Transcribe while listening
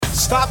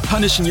Stop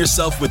punishing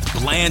yourself with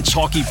bland,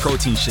 chalky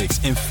protein shakes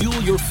and fuel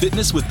your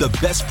fitness with the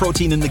best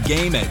protein in the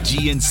game at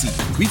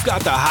GNC. We've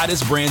got the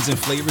hottest brands and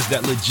flavors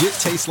that legit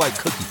taste like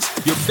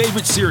cookies, your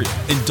favorite cereal,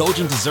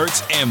 indulgent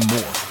desserts, and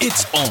more.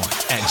 It's on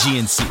at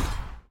GNC.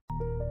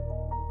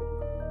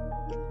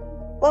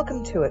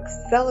 Welcome to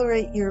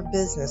Accelerate Your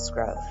Business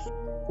Growth,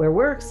 where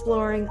we're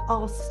exploring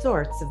all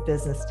sorts of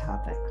business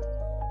topics.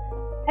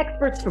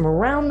 Experts from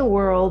around the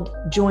world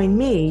join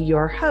me,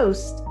 your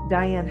host,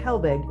 Diane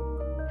Helbig,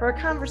 for a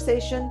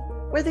conversation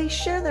where they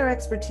share their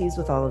expertise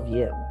with all of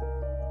you.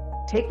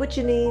 Take what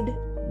you need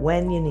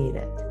when you need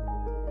it.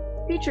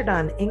 Featured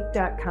on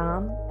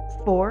Inc.com,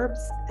 Forbes,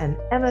 and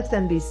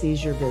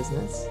MSNBC's Your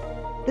Business,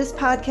 this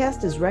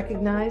podcast is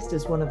recognized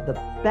as one of the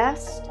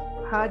best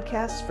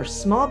podcasts for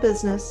small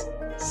business,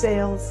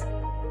 sales,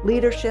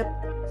 leadership,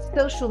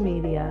 social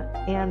media,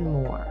 and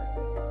more.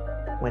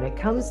 When it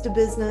comes to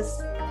business,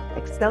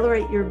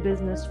 Accelerate Your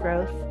Business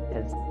Growth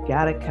has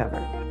got it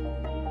covered.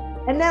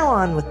 And now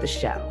on with the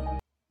show.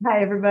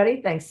 Hi,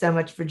 everybody. Thanks so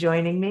much for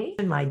joining me.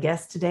 And my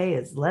guest today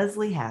is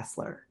Leslie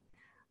Hassler.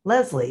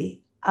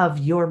 Leslie of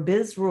Your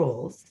Biz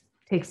Rules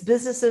takes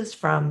businesses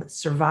from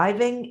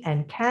surviving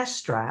and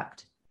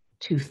cash-strapped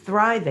to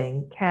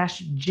thriving,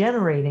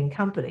 cash-generating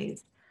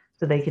companies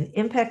so they can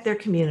impact their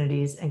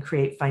communities and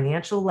create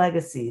financial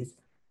legacies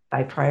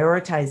by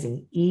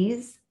prioritizing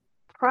ease,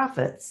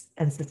 profits,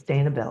 and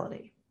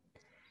sustainability.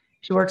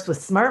 She works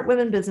with smart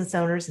women business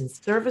owners in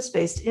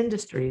service-based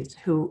industries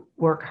who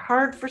work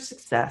hard for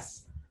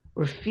success,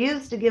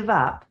 refuse to give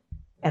up,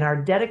 and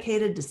are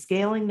dedicated to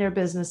scaling their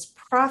business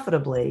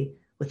profitably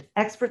with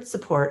expert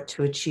support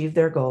to achieve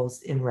their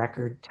goals in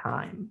record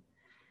time.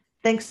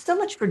 Thanks so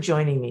much for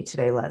joining me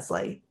today,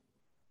 Leslie.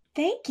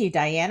 Thank you,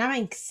 Diane.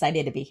 I'm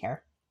excited to be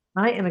here.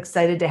 I am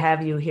excited to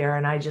have you here,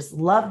 and I just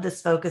love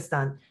this focus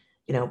on,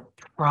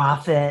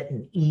 profit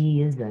and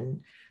ease,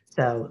 and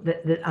so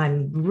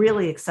I'm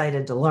really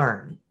excited to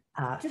learn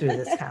through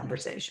this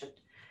conversation.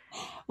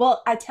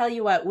 Well, I tell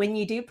you what, when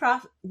you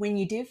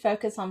do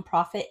focus on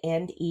profit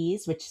and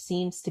ease, which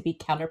seems to be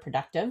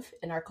counterproductive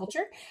in our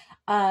culture,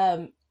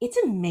 it's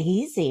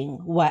amazing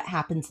what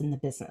happens in the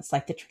business.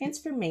 Like the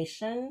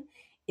transformation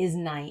is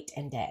night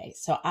and day.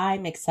 So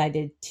I'm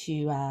excited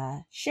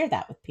to share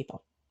that with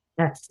people.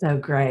 That's so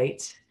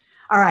great.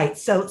 All right.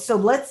 So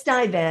let's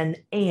dive in.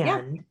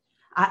 And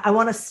I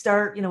want to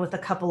start, with a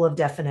couple of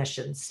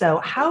definitions. So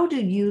how do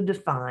you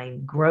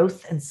define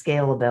growth and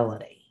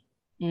scalability?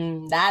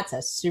 That's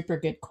a super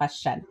good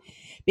question,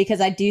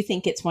 because I do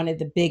think it's one of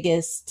the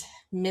biggest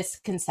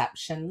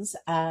misconceptions.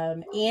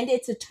 And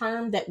it's a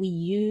term that we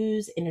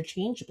use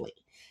interchangeably.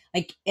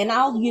 And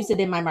I'll use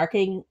it in my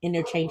marketing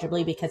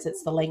interchangeably because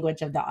it's the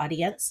language of the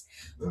audience.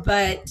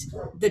 But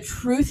the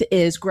truth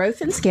is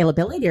growth and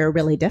scalability are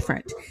really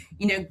different.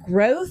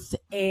 Growth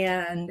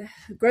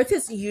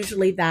is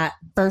usually that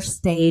first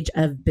stage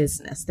of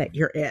business that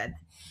you're in.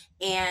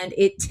 And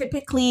it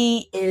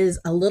typically is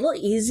a little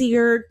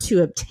easier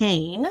to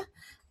obtain,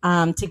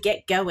 to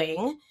get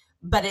going,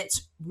 but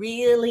it's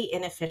really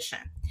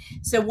inefficient.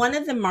 So one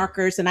of the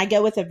markers, and I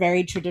go with a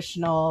very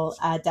traditional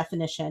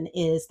definition,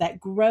 is that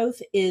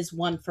growth is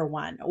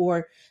 1-for-1,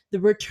 or the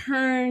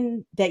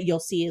return that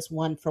you'll see is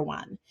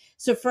 1-for-1.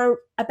 So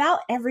for about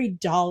every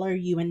dollar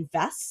you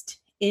invest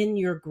in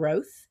your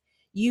growth,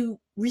 you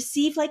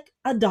receive like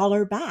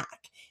 $1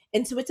 back.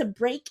 And so it's a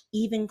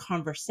break-even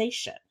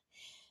conversation.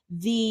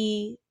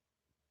 The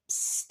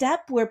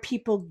step where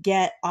people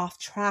get off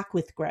track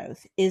with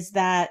growth is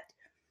that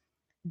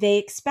they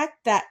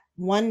expect that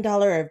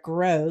 $1 of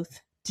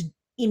growth to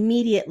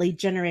immediately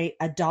generate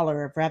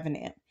 $1 of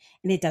revenue.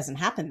 And it doesn't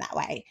happen that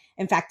way.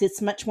 In fact,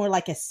 it's much more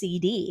like a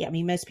CD. I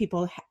mean, most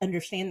people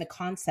understand the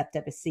concept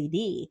of a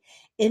CD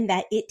in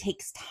that it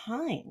takes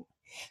time.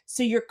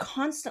 So you're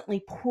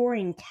constantly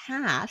pouring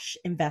cash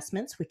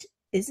investments, which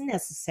is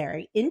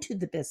necessary, into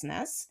the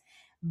business,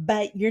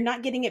 but you're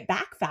not getting it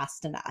back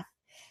fast enough.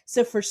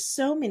 So for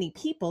so many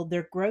people,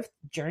 their growth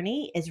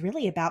journey is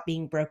really about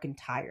being broke and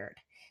tired,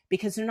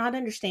 because they're not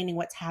understanding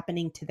what's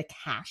happening to the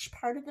cash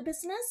part of the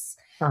business.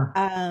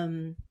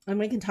 And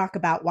we can talk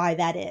about why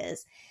that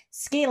is.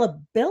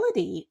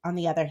 Scalability, on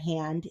the other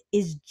hand,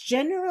 is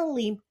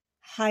generally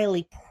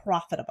highly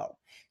profitable.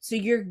 So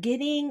you're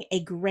getting a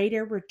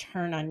greater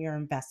return on your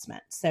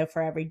investment. So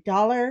for every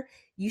dollar,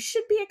 you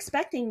should be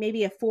expecting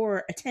maybe a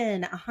 $4, a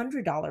 $10,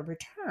 $100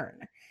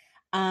 return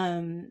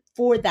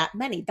for that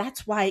money.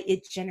 That's why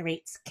it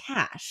generates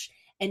cash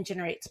and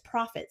generates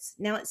profits.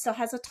 Now, it still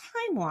has a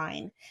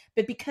timeline,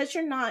 but because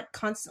you're not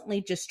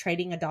constantly just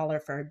trading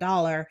 $1 for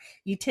 $1,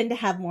 you tend to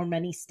have more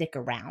money stick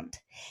around.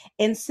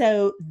 And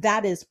so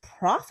that is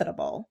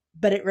profitable,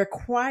 but it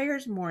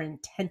requires more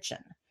intention.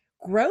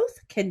 Growth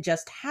can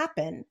just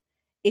happen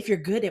if you're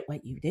good at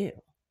what you do.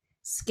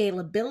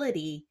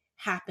 Scalability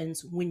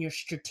happens when you're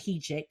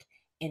strategic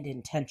and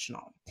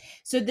intentional.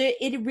 So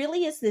it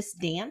really is this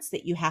dance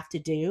that you have to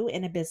do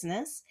in a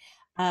business.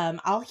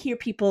 I'll hear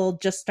people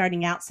just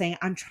starting out saying,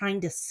 I'm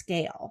trying to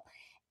scale.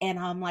 And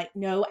I'm like,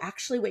 no,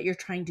 actually what you're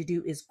trying to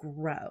do is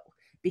grow,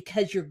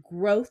 because your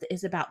growth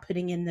is about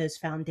putting in those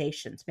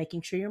foundations,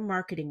 making sure your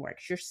marketing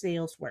works, your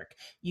sales work.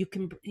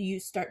 You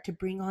start to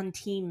bring on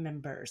team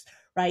members,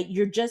 right?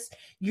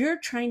 You're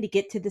trying to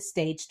get to the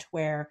stage to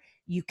where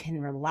you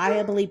can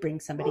reliably bring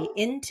somebody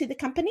into the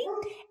company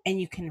and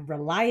you can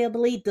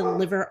reliably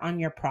deliver on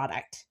your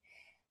product.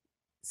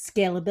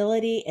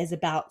 Scalability is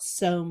about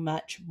so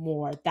much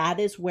more. That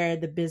is where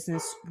the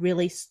business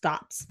really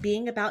stops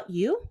being about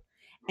you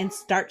and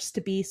starts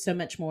to be so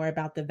much more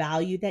about the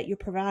value that you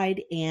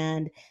provide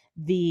and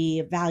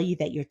the value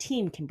that your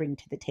team can bring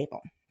to the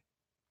table.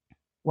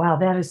 Wow,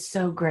 that is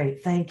so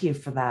great. Thank you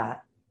for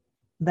that.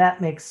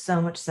 That makes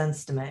so much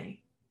sense to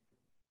me.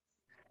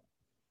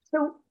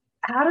 So,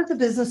 how does a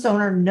business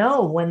owner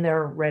know when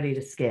they're ready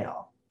to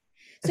scale?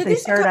 So If they there's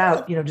a start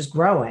couple out, of, just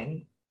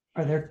growing,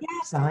 are there yeah,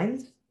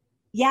 signs?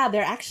 yeah,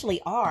 there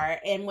actually are.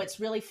 And what's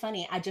really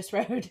funny, I just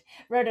wrote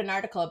an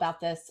article about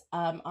this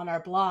on our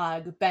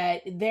blog,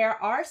 but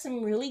there are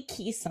some really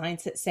key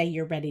signs that say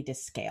you're ready to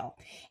scale.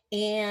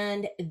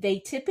 And they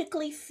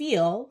typically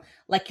feel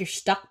like you're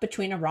stuck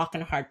between a rock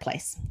and a hard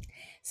place.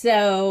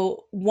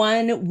 So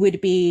one would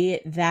be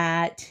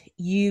that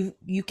you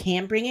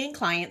can bring in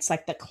clients,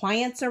 like the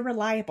clients are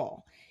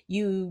reliable.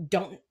 You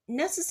don't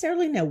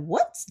necessarily know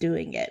what's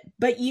doing it,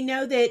 but you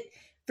know that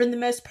for the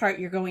most part,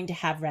 you're going to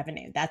have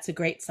revenue. That's a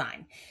great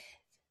sign.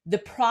 The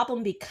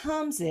problem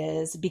becomes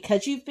is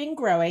because you've been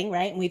growing,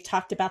 right? And we've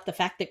talked about the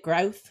fact that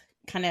growth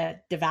kind of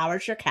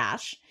devours your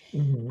cash.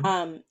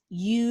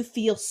 You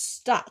feel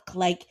stuck.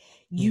 Like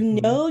you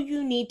know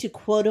you need to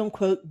quote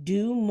unquote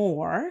do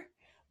more,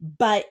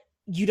 but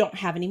you don't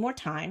have any more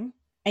time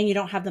and you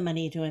don't have the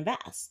money to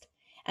invest.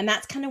 And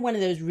that's kind of one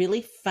of those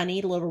really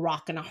funny little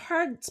rock and a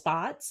hard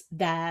spots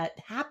that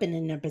happen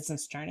in their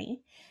business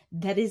journey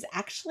that is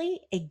actually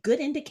a good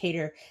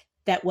indicator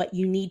that what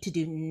you need to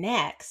do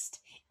next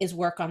is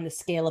work on the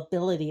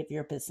scalability of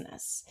your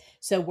business.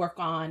 So work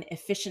on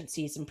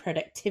efficiencies and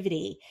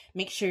productivity.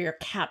 Make sure you're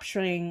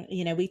capturing,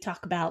 we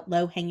talk about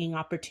low-hanging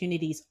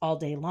opportunities all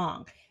day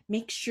long.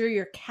 Make sure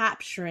you're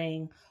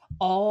capturing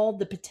all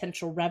the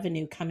potential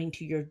revenue coming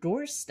to your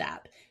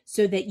doorstep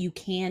so that you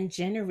can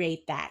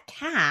generate that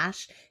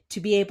cash to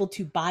be able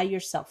to buy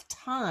yourself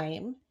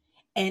time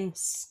and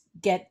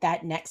get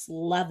that next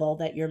level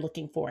that you're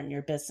looking for in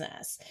your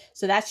business.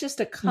 So that's just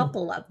a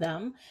couple of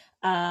them.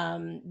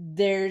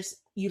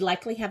 You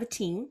likely have a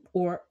team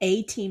or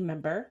a team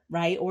member,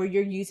 right? Or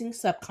you're using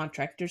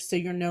subcontractors. So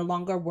you're no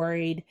longer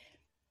worried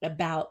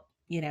about,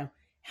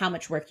 how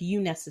much work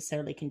you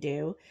necessarily can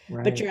do,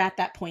 right. But you're at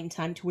that point in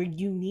time to where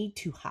you need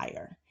to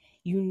hire.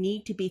 You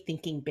need to be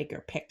thinking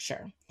bigger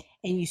picture,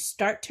 and you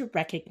start to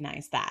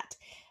recognize that.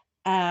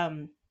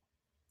 Our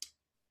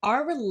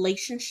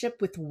relationship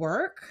with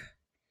work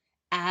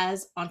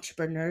as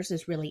entrepreneurs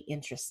is really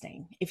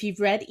interesting. If you've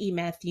read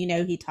E-Myth,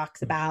 he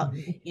talks about,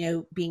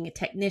 being a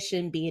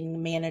technician, being a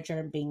manager,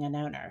 and being an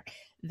owner.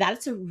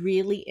 That's a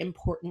really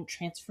important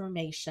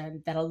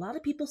transformation that a lot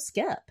of people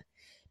skip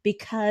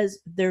because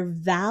their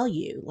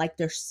value, like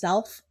their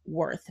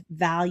self-worth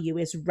value,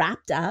 is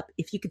wrapped up.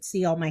 If you could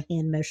see all my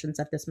hand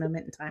motions at this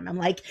moment in time, I'm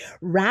like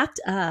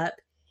wrapped up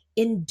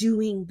in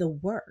doing the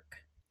work.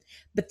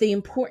 But the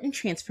important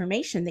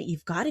transformation that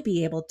you've got to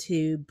be able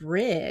to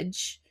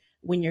bridge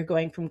when you're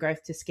going from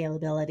growth to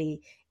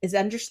scalability is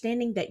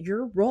understanding that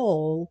your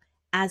role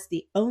as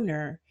the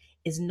owner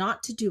is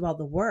not to do all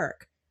the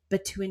work,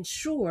 but to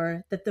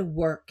ensure that the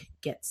work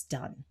gets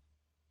done.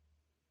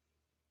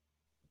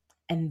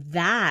 And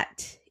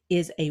that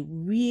is a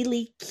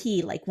really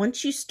key, like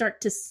once you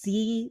start to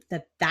see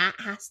that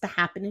has to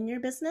happen in your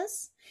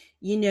business,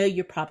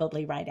 you're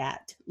probably right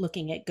at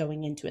looking at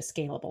going into a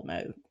scalable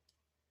mode.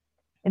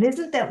 And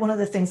isn't that one of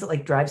the things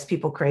that drives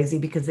people crazy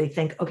because they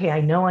think, okay, I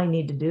know I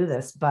need to do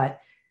this, but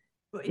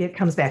it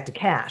comes back to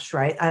cash,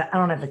 right? I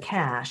don't have the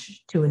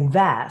cash to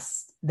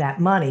invest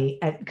that money.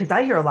 Because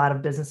I hear a lot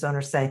of business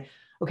owners say,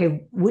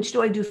 okay, which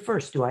do I do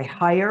first? Do I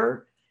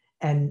hire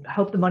and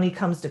hope the money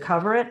comes to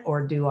cover it?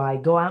 Or do I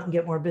go out and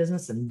get more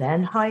business and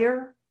then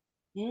hire?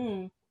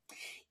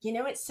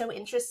 It's so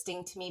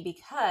interesting to me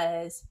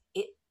because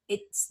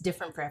it's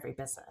different for every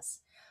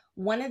business.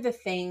 One of the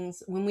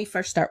things when we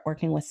first start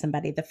working with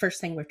somebody, the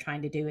first thing we're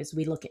trying to do is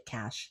we look at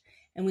cash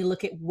and we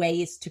look at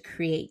ways to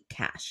create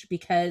cash,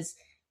 because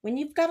when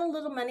you've got a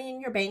little money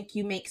in your bank,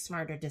 you make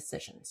smarter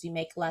decisions. You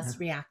make less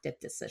reactive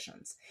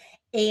decisions.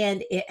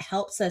 And it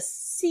helps us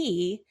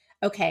see,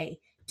 okay,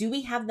 do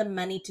we have the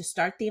money to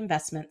start the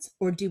investments,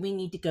 or do we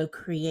need to go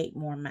create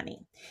more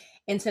money?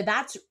 And so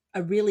that's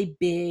a really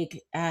big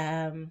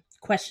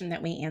question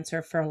that we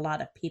answer for a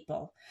lot of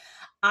people.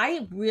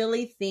 I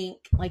really think,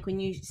 like when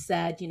you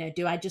said,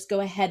 do I just go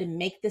ahead and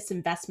make this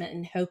investment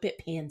and hope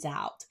it pans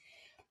out?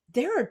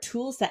 There are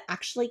tools that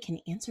actually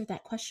can answer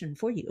that question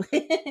for you.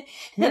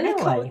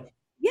 Really?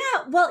 Yeah.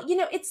 Well,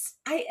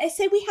 I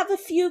say we have a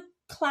few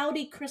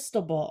cloudy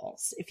crystal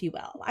balls, if you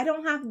will. I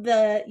don't have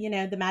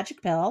the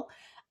magic pill.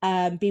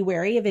 Be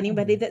wary of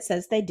anybody that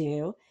says they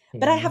do.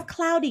 But I have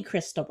cloudy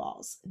crystal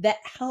balls that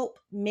help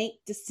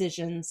make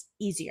decisions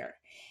easier.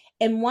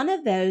 And one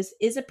of those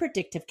is a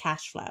predictive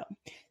cash flow.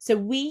 So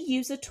we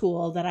use a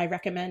tool that I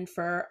recommend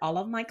for all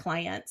of my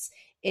clients.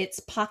 It's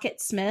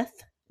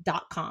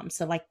pocketsmith.com.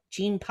 So like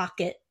Jean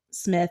Pocket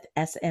Smith,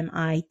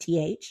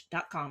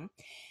 SMITH.com.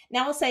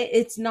 Now I'll say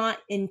it's not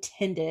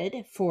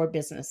intended for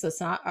business. It's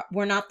not,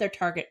 we're not their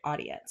target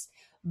audience,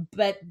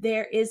 but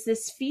there is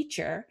this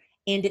feature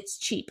and it's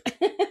cheap.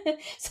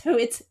 So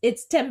it's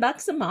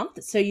 $10 a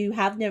month. So you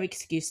have no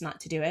excuse not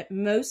to do it.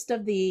 Most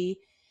of the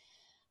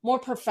more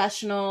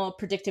professional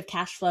predictive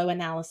cash flow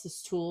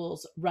analysis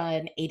tools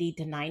run $80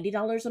 to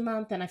 $90 a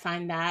month. And I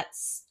find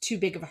that's too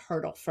big of a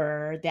hurdle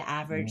for the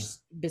average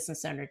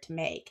business owner to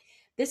make.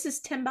 This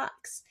is $10.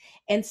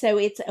 And so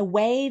it's a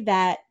way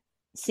that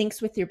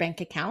syncs with your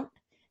bank account.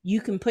 You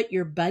can put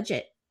your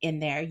budget in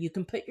there. You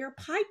can put your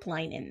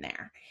pipeline in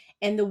there.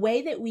 And the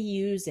way that we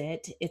use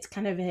it, it's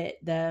kind of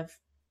the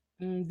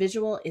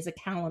visual is a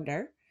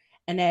calendar.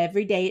 And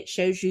every day it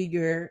shows you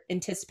your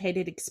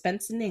anticipated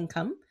expense and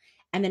income.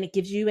 And then it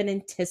gives you an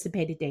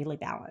anticipated daily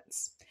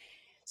balance.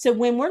 So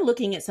when we're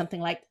looking at something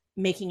like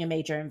making a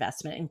major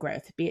investment in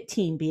growth, be it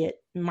team, be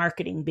it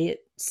marketing, be it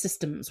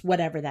systems,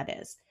 whatever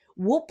that is,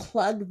 we'll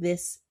plug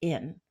this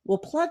in. We'll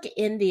plug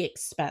in the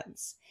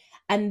expense.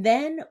 And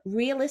then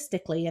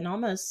realistically and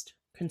almost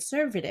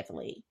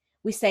conservatively,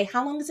 we say,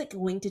 how long is it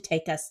going to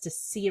take us to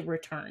see a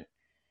return?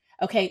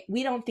 Okay,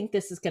 we don't think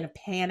this is going to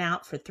pan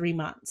out for 3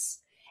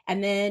 months.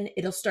 And then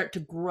it'll start to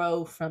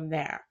grow from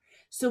there.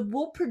 So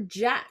we'll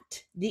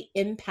project the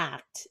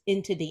impact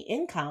into the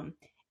income.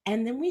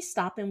 And then we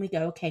stop and we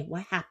go, okay,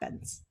 what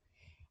happens?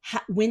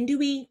 When do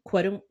we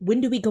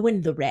go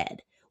in the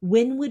red?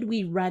 When would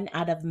we run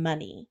out of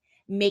money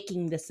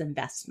making this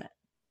investment?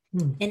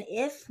 And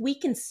if we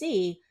can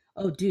see,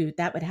 oh, dude,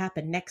 that would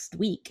happen next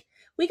week,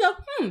 we go,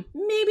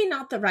 maybe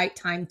not the right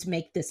time to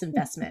make this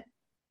investment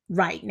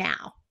right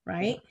now,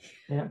 right?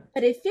 Yeah.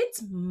 But if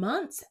it's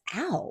months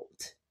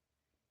out,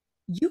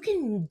 you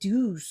can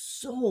do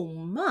so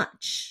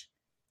much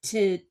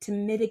to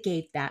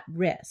mitigate that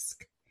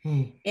risk.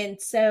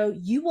 And so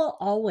you will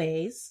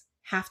always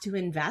have to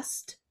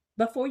invest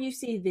before you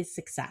see the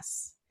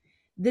success.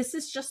 This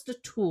is just a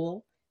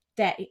tool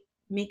that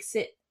makes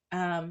it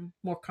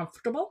more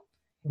comfortable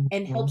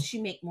and helps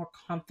you make more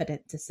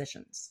confident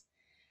decisions.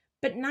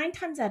 But 9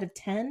 times out of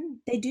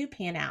 10, they do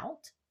pan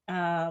out.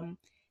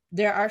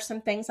 There are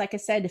some things, like I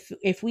said,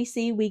 if we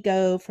see we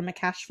go from a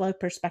cash flow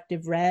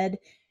perspective red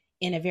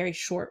in a very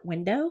short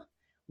window,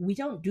 we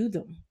don't do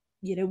them.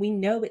 We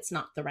know it's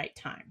not the right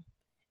time.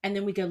 And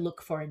then we go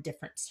look for a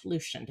different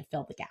solution to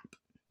fill the gap.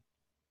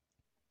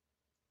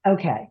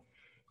 Okay.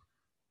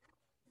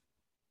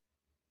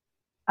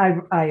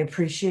 I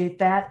appreciate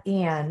that.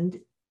 And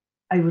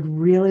I would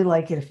really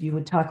like it if you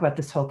would talk about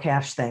this whole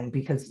cash thing,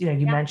 because,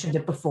 you mentioned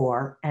it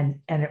before, and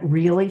it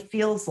really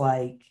feels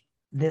like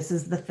this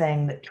is the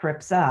thing that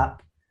trips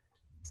up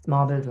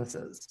small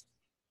businesses.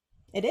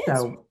 It is.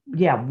 So,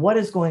 yeah, what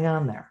is going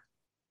on there?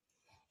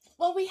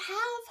 Well,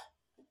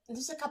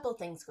 there's a couple of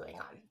things going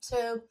on.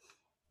 So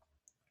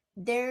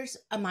there's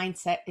a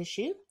mindset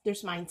issue.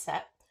 There's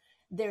mindset,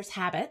 there's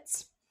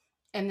habits,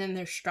 and then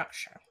there's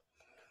structure.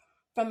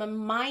 From a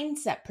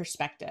mindset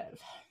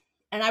perspective,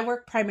 and I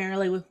work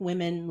primarily with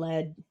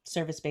women-led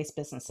service-based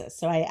businesses.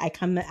 So I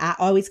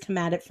always come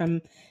at it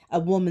from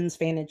a woman's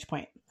vantage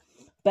point.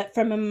 But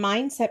from a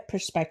mindset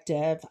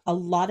perspective, a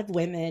lot of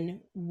women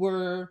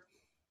were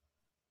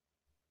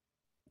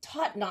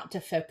taught not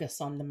to focus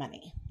on the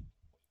money,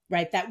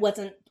 right? That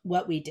wasn't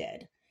what we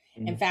did.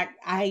 In fact,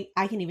 I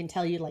can even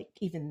tell you, like,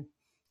 even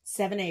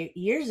 7, 8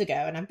 years ago,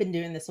 and I've been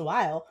doing this a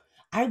while,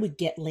 I would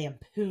get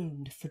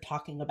lampooned for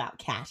talking about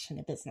cash in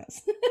a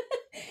business.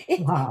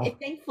 It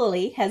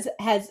thankfully has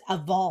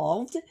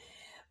evolved,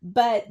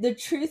 but the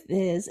truth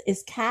is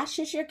cash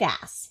is your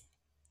gas,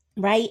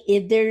 right?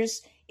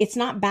 It's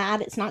not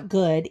bad, it's not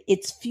good,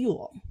 it's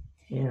fuel.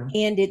 Yeah.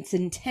 And it's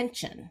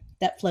intention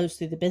that flows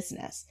through the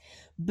business.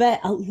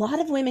 But a lot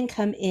of women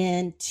come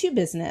into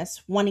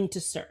business wanting to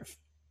serve.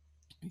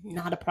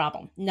 Not a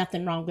problem.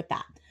 Nothing wrong with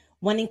that.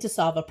 Wanting to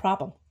solve a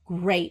problem.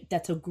 Great.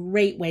 That's a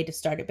great way to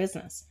start a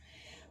business.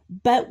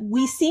 But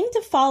we seem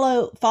to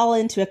fall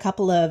into a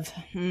couple of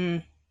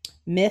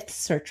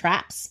myths or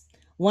traps.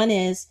 One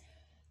is,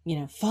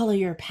 follow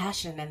your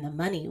passion and the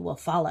money will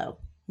follow.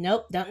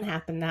 Nope, doesn't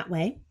happen that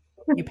way.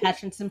 Your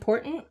passion's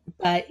important,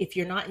 but if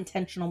you're not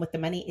intentional with the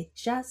money, it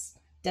just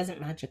doesn't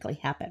magically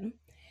happen.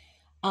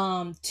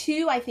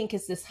 2, I think,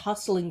 is this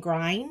hustle and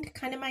grind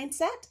kind of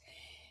mindset.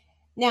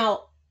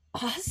 Now,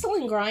 hustle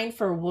and grind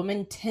for a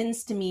woman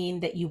tends to mean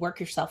that you work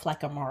yourself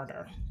like a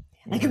martyr.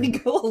 Like we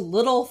go a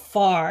little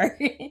far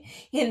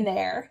in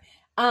there.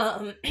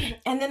 And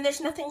then there's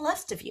nothing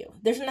left of you.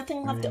 There's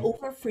nothing left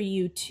over for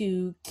you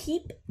to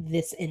keep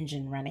this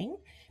engine running,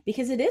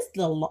 because it is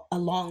a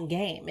long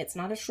game. It's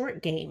not a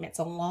short game. It's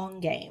a long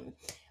game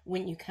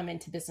when you come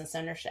into business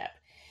ownership.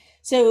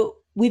 So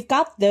we've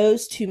got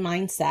those 2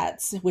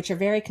 mindsets, which are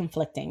very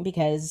conflicting,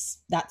 because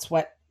that's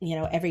what,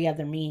 every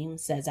other meme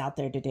says out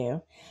there to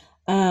do.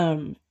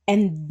 And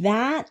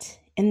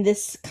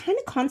this kind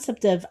of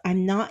concept of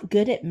I'm not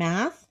good at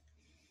math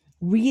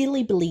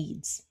really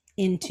bleeds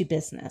into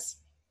business.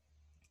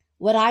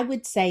 What I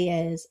would say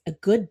is a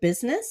good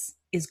business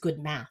is good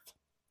math.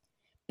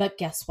 But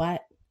guess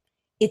what?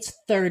 It's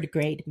third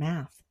grade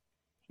math.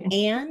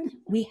 And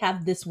we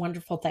have this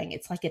wonderful thing.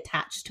 It's like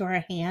attached to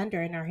our hand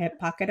or in our hip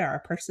pocket or our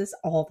purses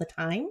all the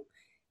time,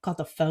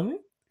 called a phone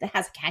that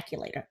has a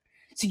calculator.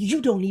 So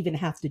you don't even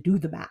have to do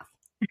the math,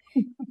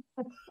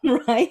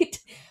 right?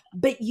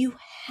 But you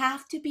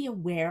have to be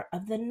aware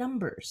of the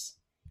numbers.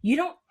 You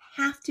don't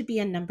have to be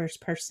a numbers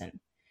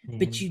person,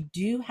 but you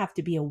do have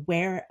to be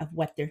aware of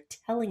what they're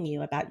telling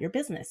you about your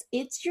business.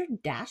 It's your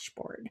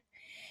dashboard.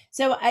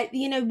 So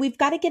we've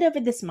got to get over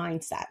this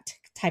mindset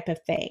type of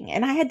thing.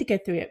 And I had to go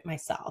through it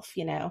myself,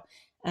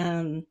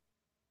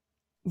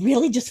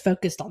 really just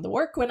focused on the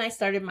work when I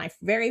started my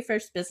very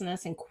first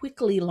business and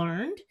quickly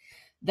learned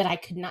that I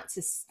could not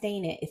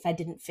sustain it if I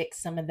didn't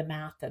fix some of the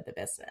math of the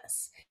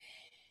business.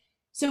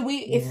 So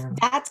if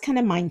that's kind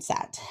of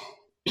mindset.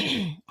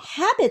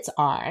 Habits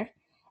are,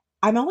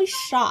 I'm always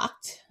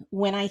shocked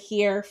when I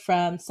hear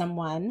from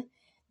someone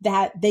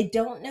that they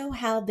don't know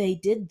how they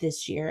did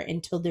this year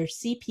until their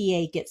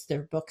CPA gets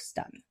their books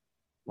done.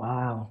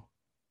 Wow.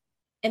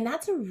 And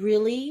that's a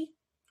really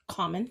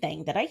common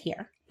thing that I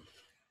hear.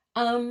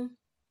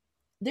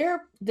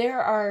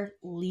 There are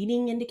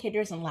leading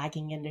indicators and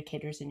lagging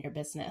indicators in your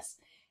business.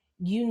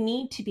 You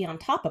need to be on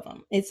top of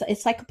them.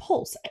 It's like a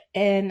pulse.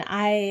 And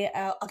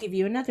I'll give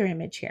you another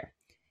image here.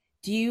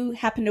 Do you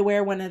happen to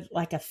wear one of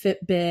like a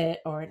Fitbit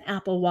or an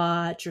Apple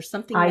Watch or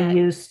something? I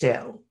used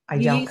to. I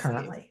don't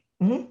currently.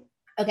 Mm-hmm.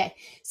 Okay.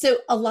 So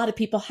a lot of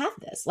people have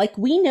this. Like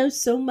we know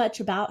so much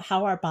about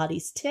how our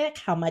bodies tick,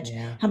 how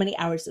many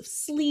hours of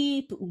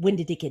sleep, when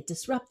did it get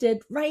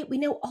disrupted, right? We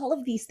know all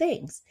of these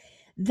things.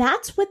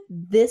 That's what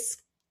this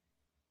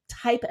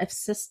type of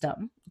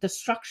system, the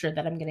structure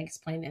that I'm going to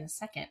explain in a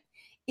second,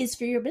 is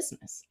for your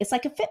business. It's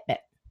like a Fitbit.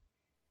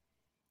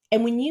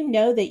 And when you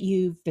know that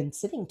you've been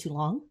sitting too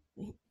long,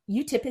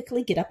 you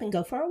typically get up and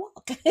go for a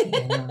walk.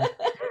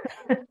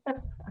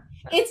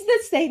 It's the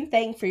same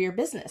thing for your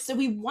business. So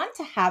we want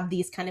to have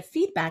these kind of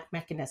feedback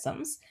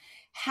mechanisms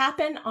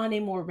happen on a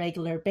more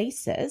regular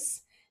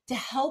basis to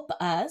help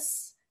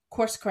us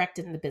course correct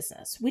in the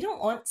business. We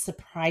don't want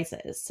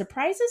surprises.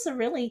 Surprises are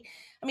really,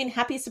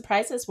 happy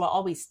surprises will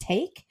always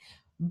take,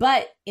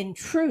 but in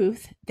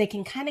truth, they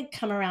can kind of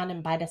come around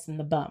and bite us in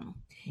the bum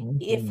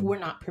if we're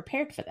not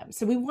prepared for them.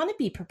 So we want to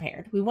be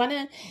prepared. We want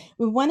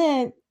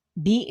to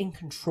be in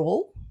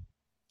control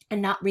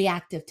and not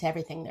reactive to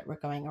everything that we're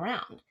going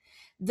around.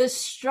 The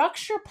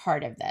structure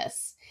part of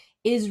this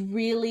is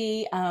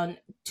really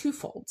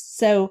twofold.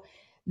 So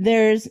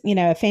there's,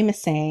 a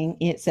famous saying,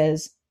 it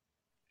says,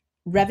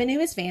 revenue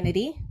is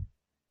vanity,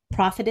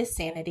 profit is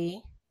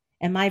sanity,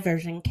 and my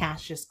version,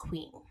 cash is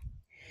queen.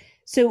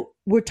 So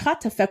we're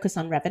taught to focus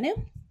on revenue,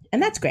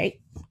 and that's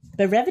great.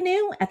 But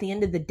revenue at the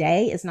end of the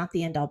day is not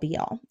the end all be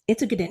all.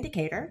 It's a good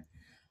indicator.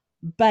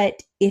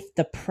 But if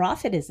the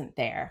profit isn't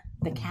there,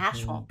 the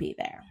cash won't be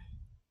there.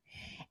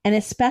 And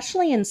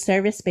especially in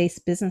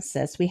service-based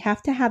businesses, we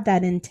have to have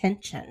that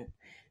intention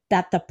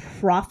that the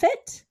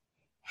profit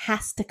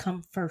has to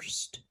come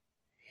first.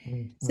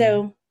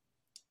 So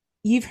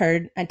you've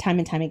heard time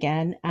and time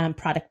again,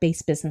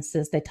 product-based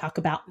businesses, they talk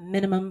about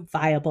minimum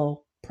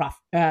viable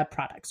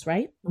products,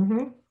 right?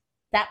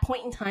 That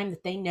point in time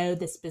that they know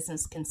this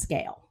business can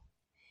scale.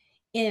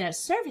 In a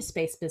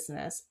service-based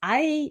business,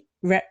 the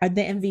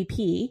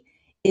MVP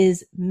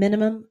is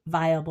minimum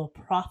viable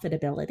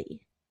profitability.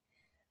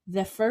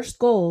 The first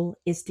goal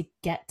is to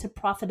get to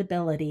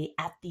profitability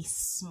at the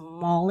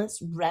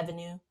smallest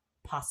revenue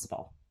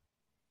possible.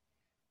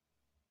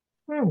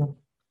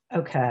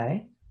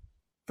 Okay.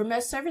 For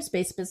most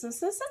service-based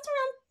businesses,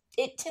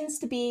 it tends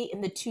to be in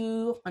the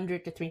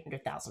 200 to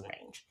 300,000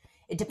 range.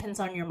 It depends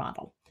on your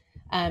model.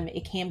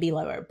 It can be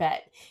lower,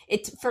 but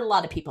for a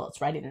lot of people,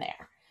 it's right in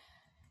there.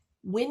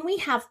 When we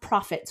have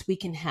profits, we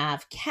can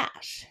have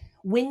cash.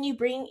 When you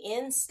bring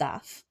in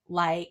stuff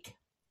like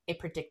a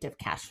predictive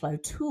cash flow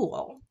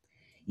tool,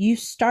 you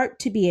start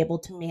to be able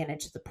to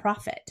manage the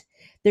profit.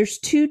 There's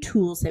two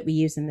tools that we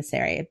use in this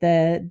area,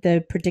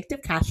 the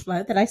predictive cash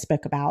flow that I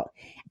spoke about,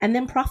 and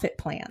then profit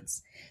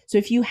plans. So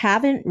if you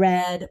haven't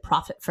read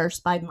Profit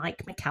First by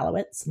Mike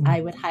Michalowicz,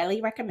 I would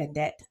highly recommend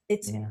it.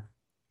 It's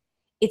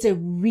a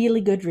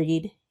really good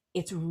read.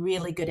 It's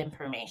really good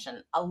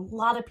information. A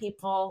lot of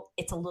people,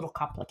 it's a little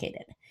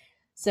complicated.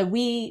 So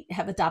we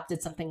have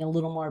adopted something a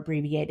little more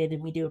abbreviated,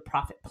 and we do a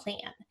profit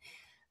plan.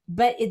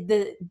 But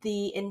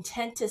the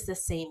intent is the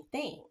same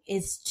thing,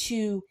 is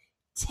to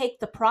take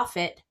the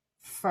profit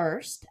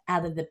first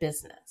out of the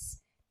business,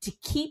 to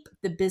keep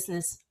the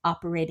business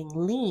operating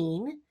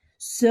lean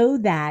so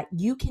that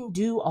you can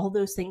do all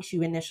those things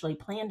you initially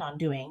planned on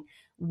doing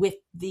with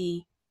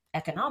the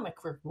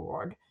economic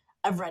reward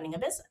of running a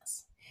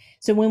business.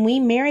 So when we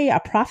marry a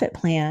profit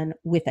plan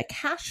with a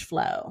cash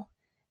flow,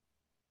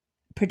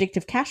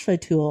 predictive cash flow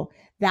tool,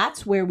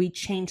 that's where we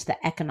change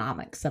the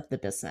economics of the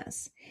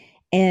business.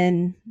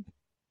 And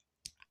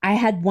I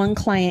had one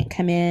client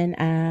come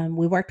in,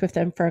 we worked with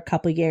them for a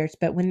couple of years,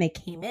 but when they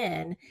came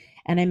in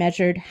and I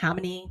measured how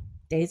many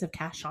days of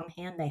cash on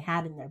hand they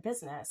had in their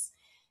business.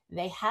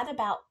 They had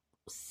about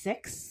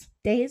 6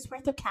 days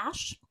worth of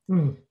cash.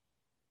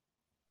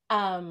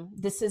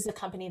 This is a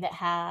company that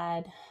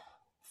had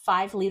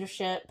 5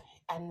 leadership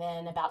and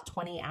then about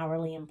 20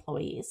 hourly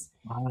employees.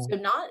 Wow. So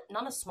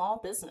not a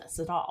small business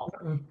at all.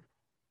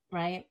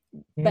 Right.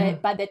 Yeah.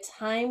 But by the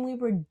time we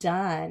were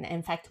done,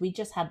 in fact, we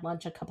just had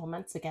lunch a couple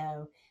months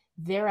ago,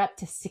 they're up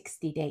to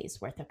 60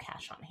 days worth of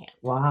cash on hand.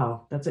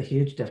 Wow. That's a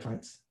huge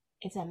difference.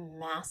 It's a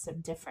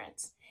massive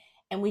difference.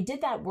 And we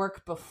did that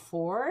work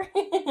before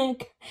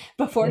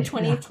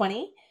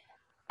 2020,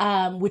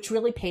 which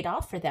really paid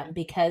off for them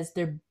because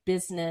their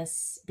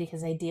business,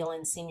 because they deal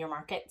in senior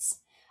markets,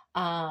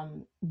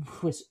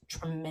 was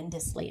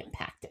tremendously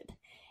impacted.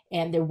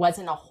 And there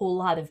wasn't a whole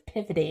lot of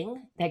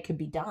pivoting that could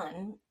be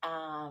done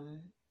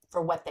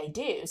for what they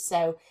do.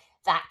 So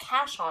that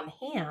cash on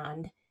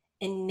hand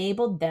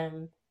enabled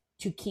them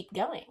to keep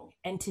going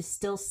and to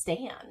still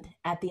stand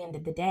at the end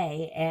of the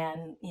day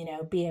and,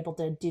 be able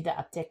to do the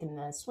uptick and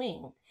the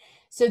swing.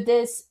 So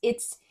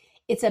it's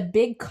a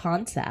big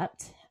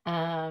concept,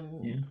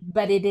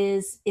 but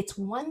it's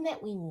one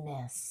that we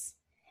miss.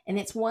 And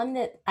it's one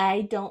that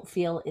I don't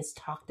feel is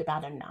talked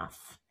about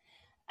enough.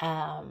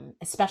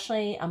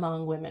 Especially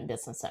among women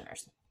business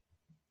owners.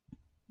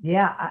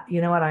 Yeah,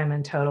 you know what? I'm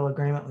in total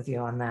agreement with you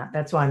on that.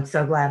 That's why I'm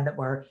so glad that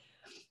we're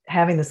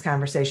having this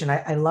conversation.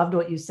 I loved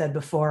what you said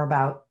before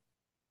about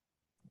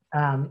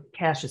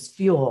cash as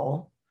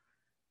fuel.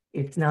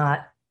 It's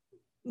not,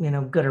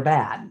 good or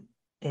bad.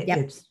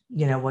 It's,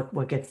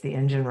 what gets the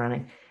engine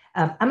running.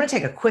 I'm going to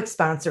take a quick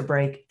sponsor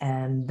break,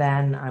 and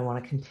then I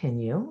want to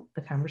continue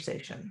the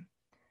conversation.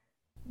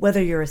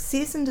 Whether you're a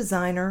seasoned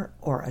designer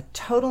or a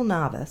total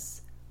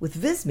novice, with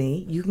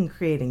Visme, you can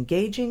create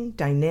engaging,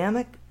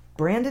 dynamic,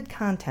 branded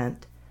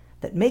content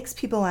that makes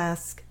people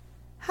ask,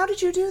 how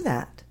did you do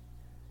that?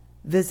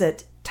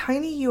 Visit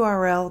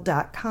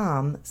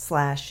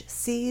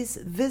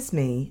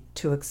tinyurl.com/seesvisme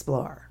to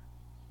explore.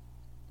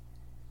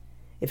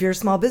 If you're a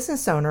small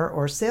business owner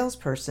or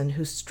salesperson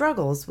who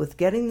struggles with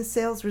getting the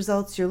sales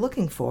results you're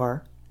looking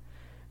for,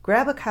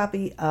 grab a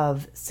copy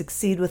of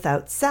Succeed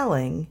Without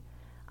Selling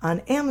on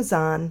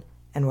Amazon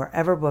and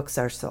wherever books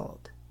are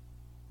sold.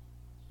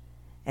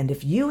 And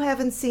if you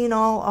haven't seen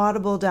all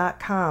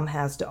Audible.com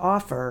has to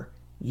offer,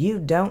 you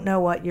don't know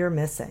what you're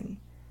missing.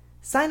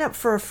 Sign up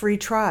for a free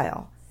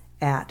trial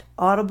at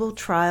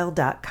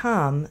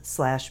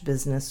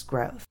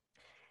audibletrial.com/businessgrowth.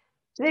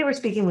 Today we're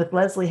speaking with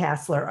Leslie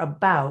Hassler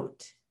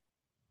about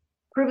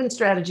proven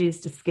strategies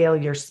to scale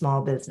your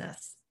small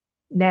business.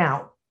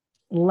 Now,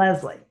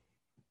 Leslie,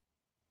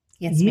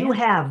 yes, you ma'am.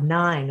 have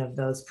 9 of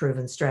those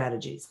proven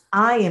strategies.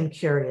 I am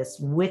curious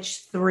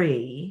which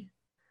 3,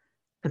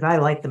 because I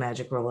like the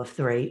magic rule of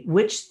 3,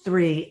 which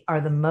 3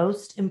 are the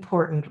most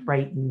important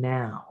right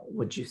now,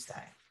 would you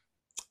say?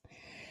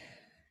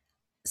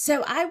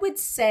 So I would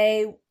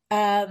say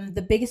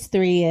the biggest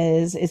 3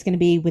 is going to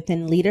be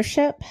within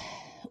leadership,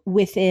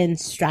 within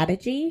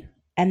strategy,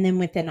 and then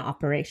within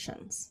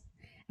operations.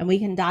 And we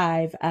can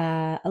dive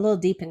a little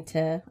deep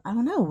into, I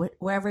don't know,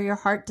 wherever your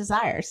heart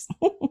desires.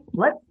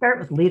 Let's start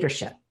with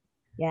leadership.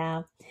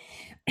 Yeah.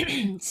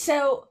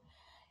 So,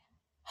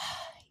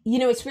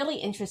 it's really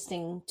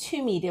interesting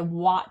to me to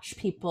watch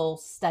people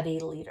study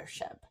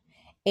leadership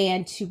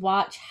and to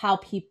watch how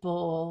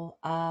people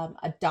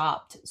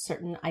adopt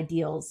certain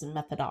ideals and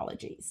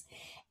methodologies.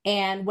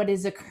 And what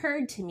has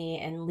occurred to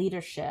me in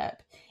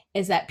leadership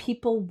is that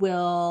people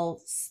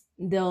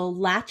they'll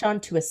latch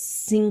onto a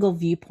single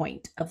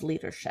viewpoint of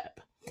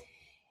leadership.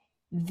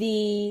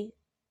 The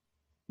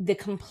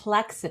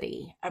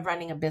complexity of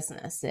running a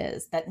business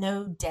is that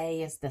no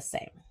day is the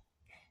same.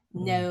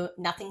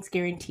 Nothing's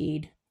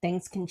guaranteed.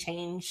 Things can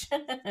change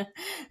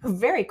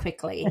very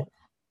quickly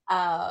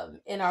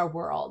in our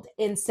world.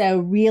 And so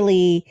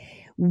really,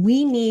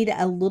 we need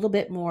a little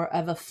bit more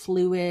of a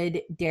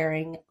fluid,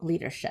 daring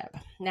leadership.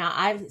 Now,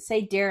 I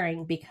say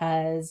daring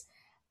because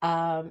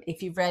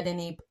if you've read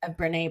any of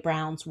Brene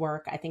Brown's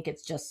work, I think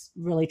it's just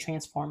really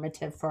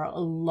transformative for a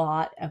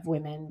lot of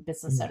women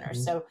business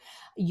owners. So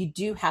you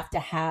do have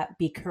to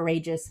be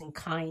courageous and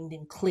kind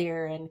and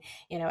clear and,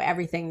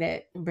 everything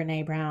that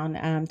Brene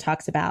Brown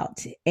talks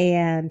about.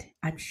 And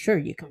I'm sure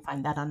you can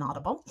find that on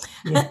Audible.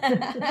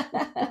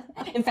 Yeah.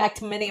 In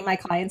fact, many of my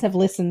clients have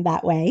listened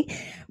that way.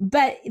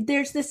 But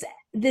there's this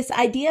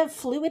idea of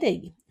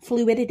fluidity.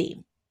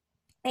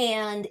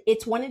 And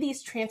it's one of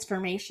these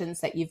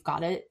transformations that you've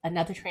got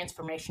another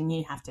transformation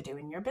you have to do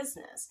in your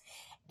business.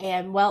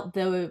 And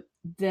the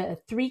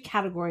 3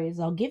 categories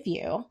I'll give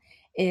you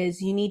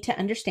is you need to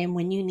understand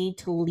when you need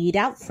to lead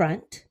out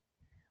front,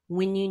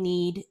 when you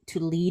need to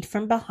lead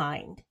from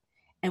behind,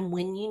 and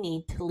when you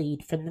need to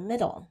lead from the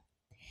middle.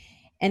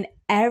 And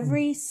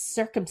every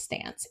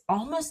circumstance,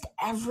 almost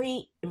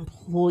every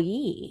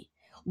employee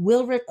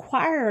will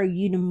require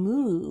you to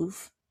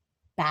move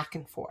back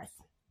and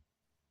forth.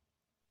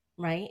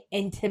 Right.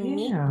 And to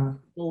meet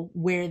people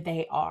where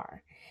they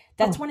are.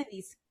 That's one of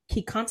these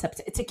key concepts.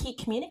 It's a key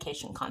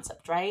communication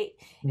concept, right?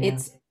 Yeah.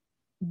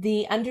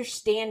 the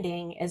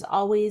understanding is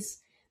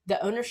always,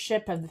 the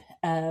ownership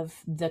of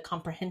the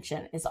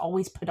comprehension is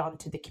always put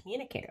onto the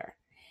communicator.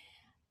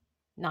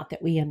 Not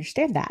that we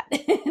understand that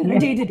in our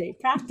day-to-day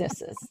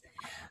practices,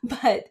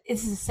 but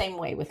it's the same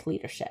way with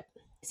leadership.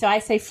 So I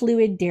say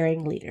fluid,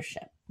 daring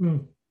leadership.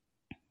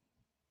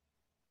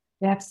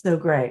 That's so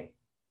great.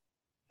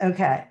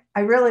 Okay. I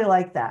really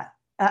like that.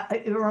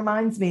 It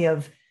reminds me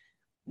of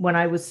when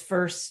I was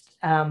first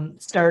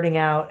starting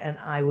out and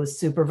I was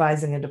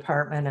supervising a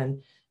department,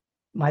 and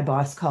my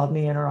boss called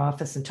me in her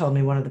office and told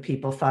me one of the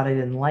people thought I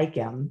didn't like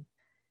him.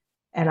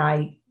 And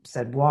I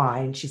said, why?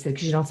 And she said,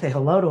 because you don't say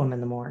hello to him in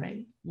the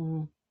morning.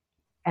 And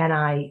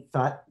I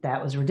thought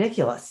that was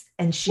ridiculous.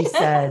 And she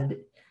said,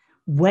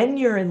 when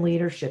you're in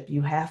leadership,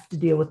 you have to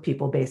deal with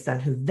people based on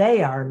who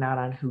they are, not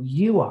on who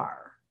you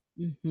are.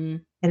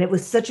 And it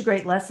was such a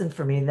great lesson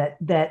for me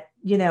that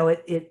you know,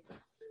 it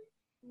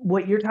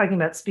what you're talking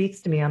about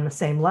speaks to me on the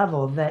same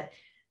level, that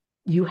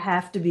you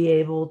have to be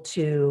able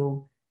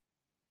to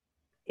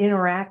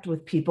interact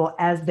with people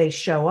as they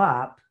show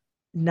up,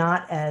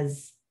 not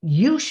as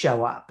you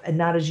show up and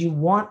not as you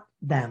want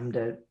them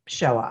to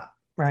show up,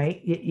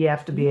 right? You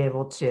have to be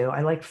able to,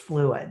 I like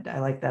fluid. I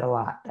like that a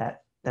lot.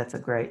 That's a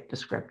great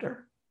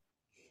descriptor.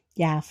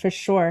 Yeah, for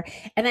sure.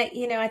 And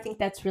I think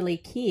that's really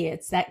key.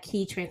 It's that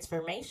key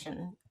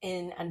transformation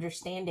in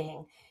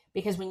understanding,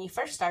 because when you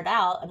first start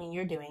out, I mean,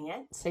 you're doing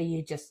it, so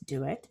you just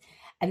do it.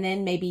 And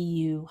then maybe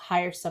you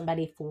hire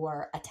somebody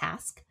for a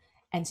task.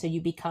 And so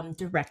you become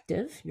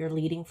directive, you're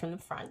leading from the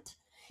front.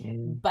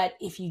 But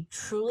if you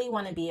truly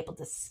want to be able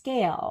to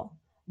scale,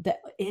 the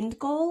end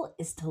goal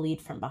is to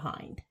lead from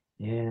behind,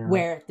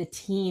 where the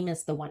team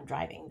is the one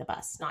driving the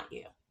bus, not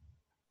you.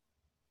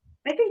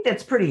 I think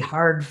that's pretty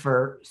hard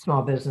for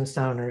small business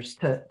owners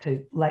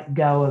to let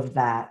go of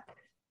that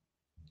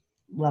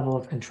level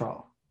of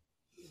control.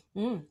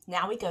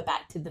 Now we go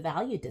back to the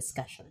value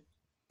discussion.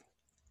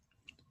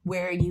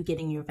 Where are you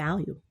getting your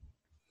value?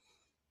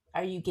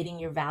 Are you getting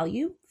your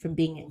value from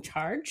being in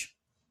charge?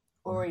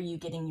 Or are you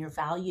getting your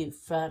value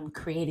from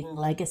creating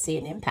legacy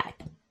and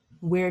impact?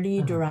 Where do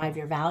you derive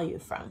your value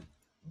from?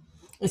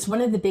 It's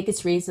one of the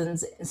biggest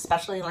reasons,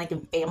 especially like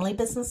in family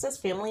businesses,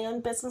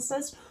 family-owned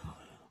businesses,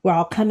 where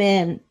I'll come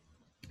in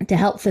to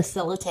help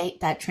facilitate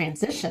that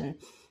transition.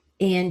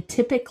 And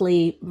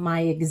typically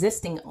my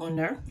existing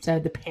owner, so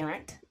the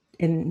parent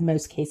in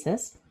most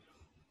cases,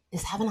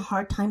 is having a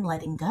hard time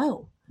letting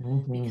go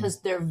because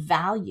their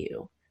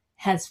value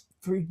has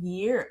for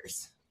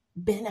years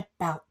been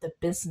about the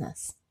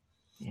business.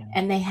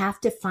 And they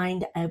have to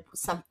find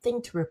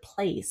something to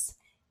replace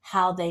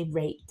how they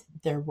rate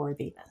their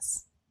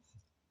worthiness.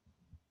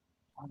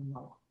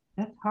 Oh,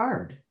 that's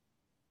hard.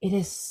 It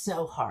is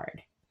so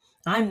hard.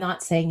 I'm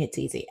not saying it's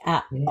easy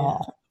at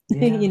all,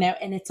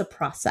 and it's a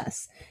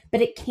process,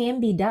 but it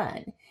can be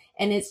done.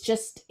 And it's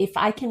just, if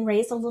I can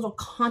raise a little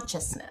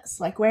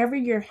consciousness, like wherever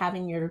you're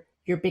having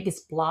your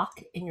biggest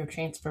block in your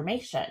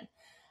transformation,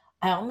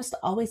 I almost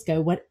always go,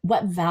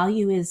 what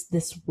value is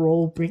this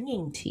role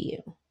bringing to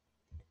you?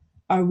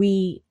 Are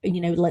we,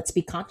 let's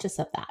be conscious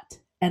of that.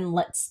 And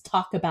let's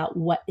talk about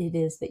what it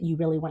is that you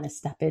really want to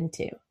step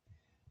into.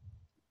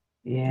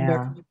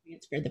 Where can you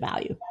transfer the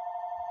value?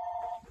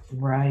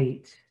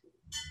 Right.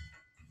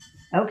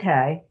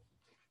 Okay.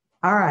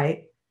 All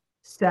right.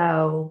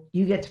 So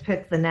you get to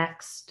pick the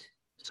next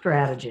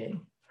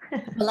strategy.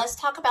 Well, let's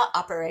talk about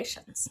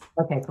operations.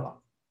 Okay,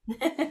 cool.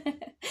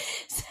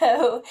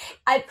 So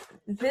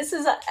this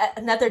is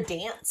another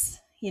dance.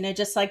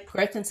 Just like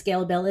growth and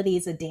scalability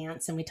is a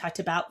dance, and we talked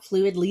about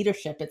fluid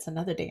leadership, it's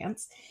another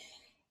dance.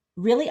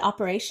 Really,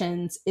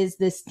 operations is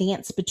this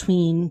dance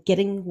between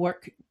getting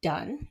work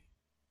done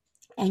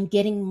and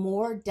getting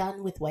more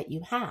done with what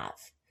you have.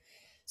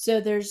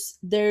 So there's,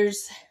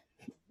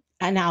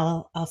 and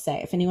I'll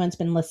say, if anyone's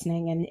been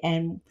listening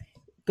and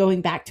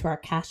going back to our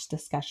cash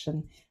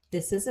discussion,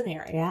 this is an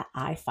area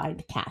I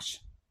find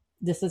cash.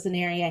 This is an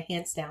area,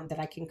 hands down, that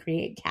I can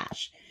create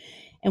cash.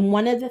 And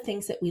one of the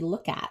things that we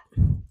look at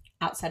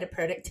outside of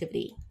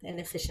productivity and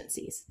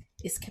efficiencies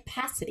is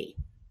capacity.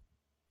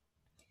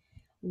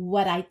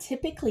 What I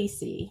typically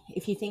see,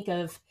 if you think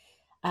of,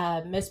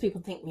 most people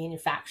think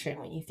manufacturing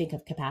when you think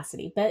of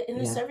capacity, but in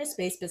the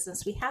service-based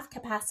business, we have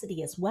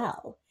capacity as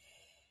well.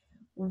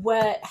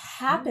 What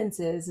happens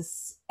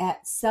is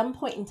at some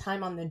point in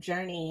time on the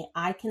journey,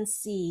 I can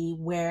see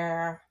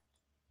where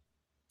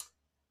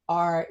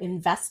our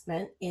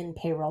investment in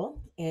payroll,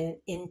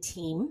 in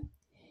team,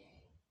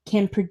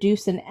 can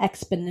produce an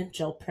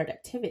exponential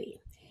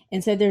productivity.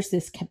 And so there's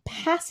this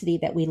capacity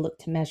that we look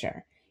to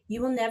measure.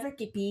 You will never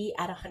be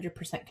at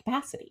 100%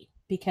 capacity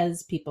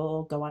because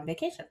people go on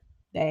vacation.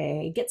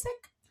 They get sick.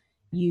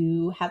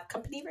 You have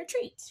company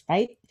retreats,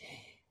 right?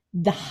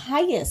 The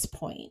highest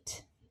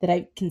point that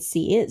I can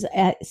see is,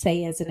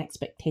 say, as an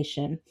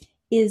expectation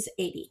is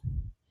 80.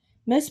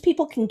 Most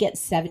people can get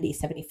 70,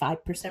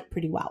 75%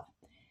 pretty well.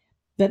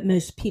 But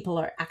most people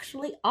are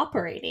actually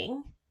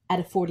operating at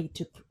a 40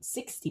 to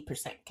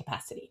 60%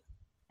 capacity.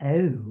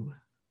 Oh.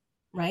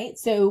 Right?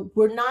 So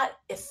we're not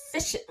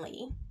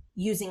efficiently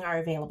using our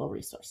available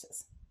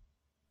resources.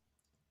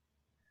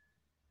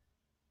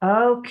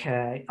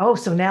 Okay. Oh,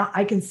 so now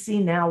I can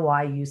see now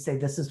why you say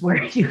this is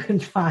where you can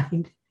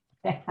find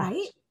that.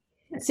 Right?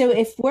 So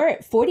if we're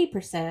at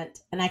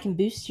 40% and I can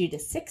boost you to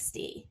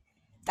 60,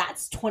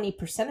 that's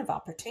 20% of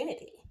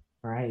opportunity,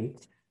 Right.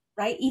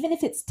 right? Even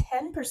if it's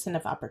 10%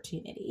 of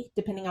opportunity,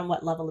 depending on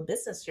what level of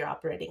business you're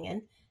operating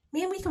in,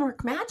 man, we can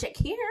work magic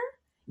here.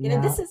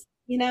 Yeah. This is,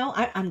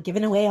 I'm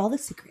giving away all the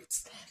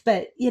secrets,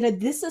 but,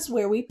 this is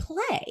where we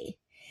play.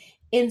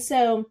 And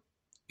so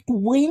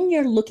when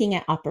you're looking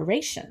at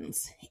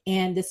operations,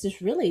 and this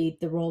is really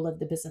the role of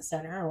the business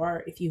owner,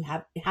 or if you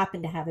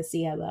happen to have a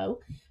COO,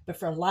 but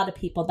for a lot of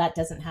people, that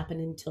doesn't happen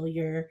until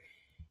you're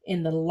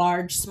in the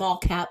large, small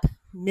cap,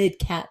 mid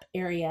cap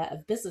area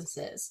of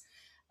businesses.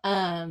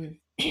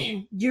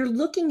 You're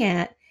looking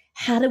at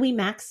how do we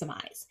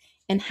maximize,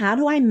 and how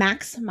do I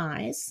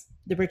maximize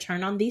the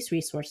return on these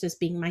resources,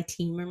 being my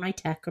team or my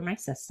tech or my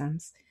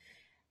systems,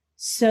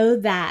 so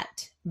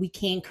that we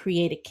can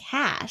create a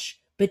cash,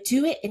 but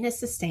do it in a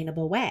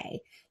sustainable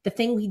way. The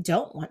thing we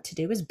don't want to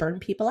do is burn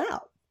people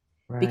out,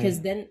 because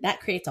Right. then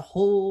that creates a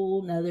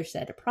whole nother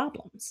set of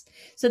problems.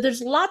 So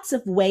there's lots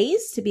of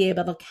ways to be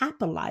able to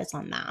capitalize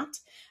on that.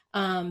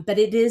 But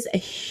it is a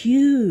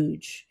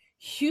huge,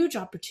 huge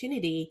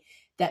opportunity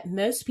that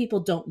most people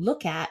don't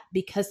look at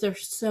because they're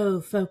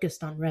so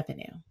focused on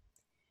revenue,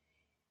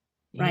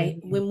 right?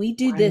 When we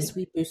do Right. this,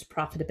 we boost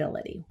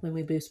profitability. When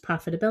we boost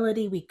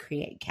profitability, we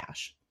create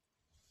cash.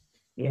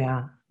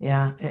 Yeah.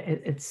 Yeah.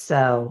 It's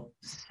so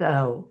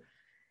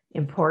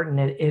important.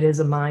 It is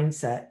a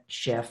mindset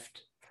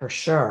shift for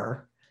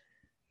sure,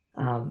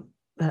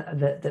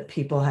 that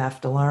people have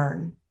to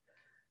learn.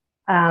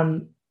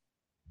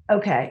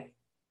 Okay.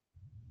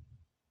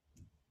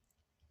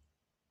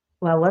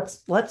 Well,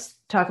 let's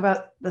talk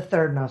about the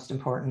third most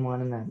important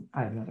one, and then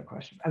I have another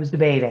question. I was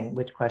debating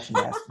which question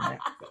to ask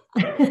next.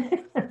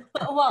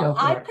 Well, Go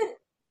for it.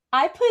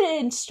 I put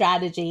in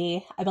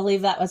strategy. I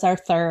believe that was our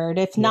third.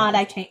 If not,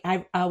 Yes.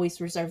 I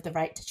always reserve the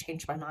right to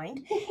change my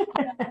mind.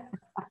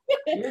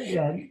 You're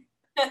good.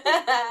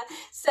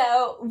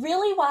 So,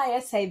 really, why I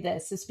say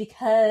this is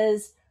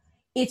because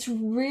it's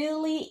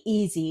really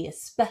easy,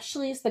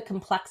 especially as the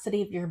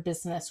complexity of your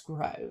business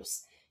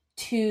grows,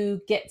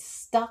 to get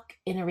stuck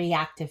in a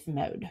reactive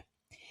mode.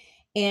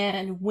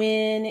 And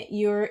when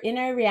you're in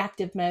a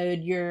reactive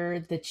mode, you're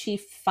the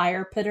chief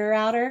fire putter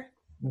outer.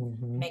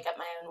 Mhm. Make up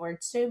my own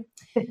words too.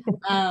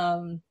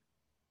 Um,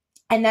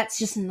 and that's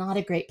just not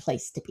a great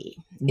place to be.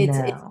 It's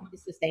No. not a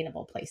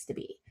sustainable place to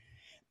be.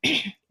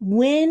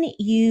 When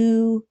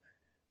you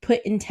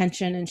put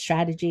intention and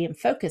strategy and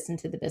focus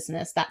into the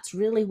business, that's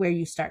really where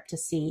you start to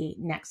see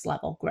next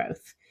level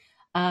growth.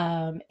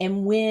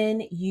 And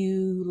when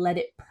you let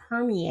it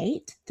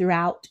permeate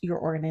throughout your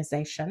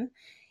organization,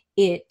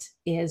 it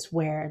is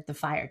where the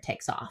fire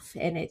takes off,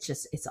 and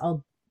it's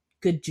all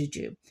good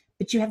juju,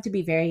 but you have to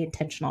be very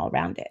intentional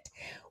around it.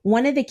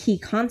 One of the key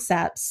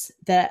concepts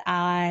that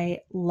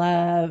I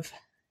love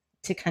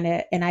to kind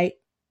of, and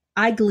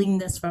I gleaned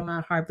this from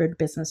a Harvard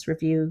Business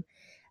Review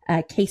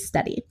case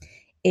study.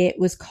 It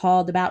was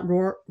called about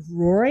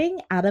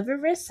roaring out of a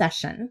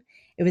recession.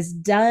 It was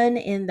done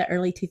in the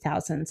early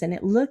 2000s, and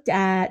it looked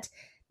at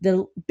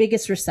the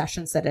biggest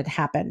recessions that had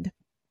happened,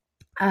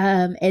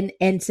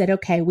 and said,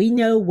 okay, we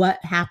know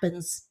what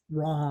happens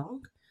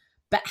wrong,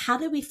 but how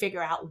do we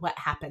figure out what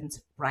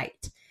happens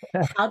right?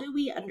 How do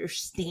we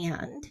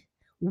understand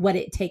what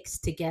it takes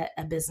to get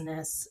a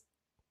business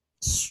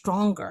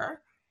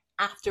stronger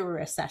after a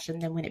recession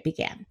than when it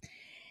began?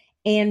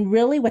 And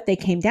really, what they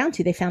came down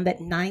to, they found that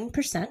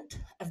 9%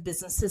 of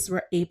businesses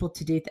were able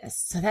to do this.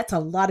 So that's a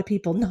lot of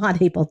people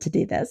not able to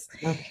do this.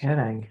 No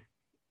kidding.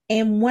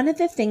 And one of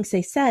the things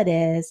they said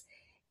is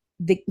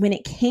when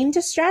it came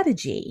to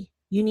strategy,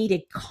 you need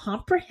a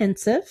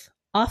comprehensive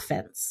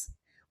offense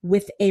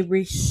with a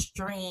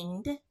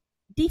restrained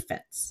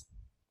defense.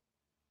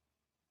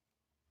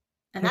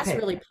 And that's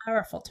really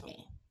powerful to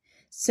me.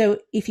 So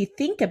if you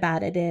think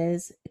about it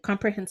as a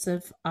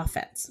comprehensive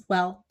offense,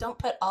 well, don't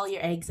put all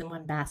your eggs in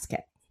one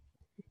basket.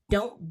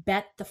 Don't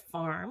bet the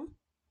farm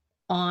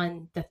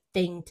on the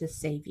thing to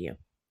save you,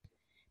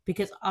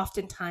 because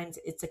oftentimes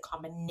it's a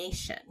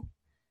combination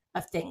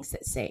of things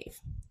that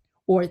save,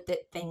 or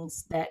that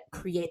things that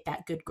create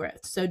that good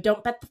growth. So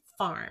don't bet the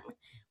farm,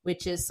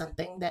 which is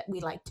something that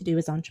we like to do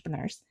as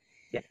entrepreneurs.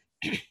 Yeah.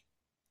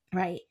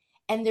 Right.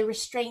 And the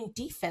restrained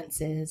defense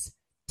is,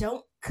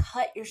 don't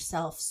cut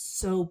yourself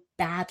so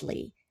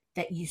badly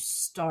that you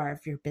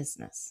starve your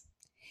business.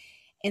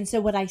 And so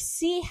what I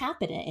see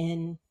happen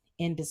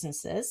in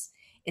businesses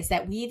is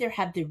that we either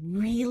have the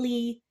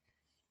really,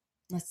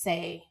 let's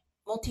say,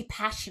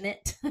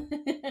 multi-passionate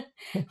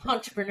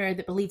entrepreneur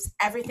that believes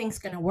everything's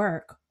going to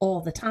work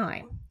all the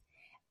time,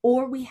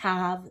 or we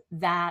have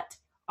that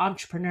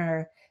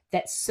entrepreneur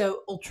that's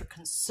so ultra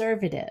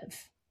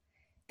conservative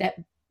that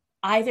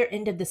either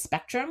end of the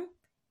spectrum,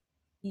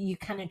 you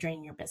kind of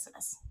drain your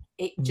business.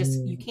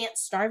 You can't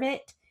starve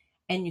it,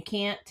 and you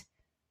can't,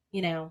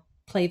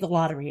 play the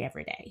lottery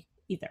every day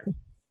either.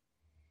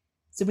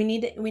 So we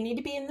need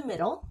to be in the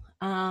middle,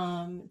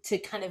 to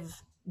kind of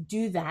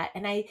do that.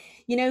 And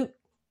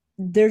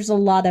there's a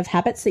lot of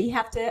habits that you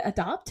have to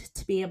adopt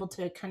to be able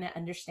to kind of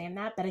understand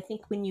that. But I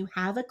think when you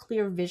have a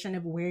clear vision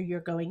of where you're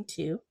going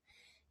to,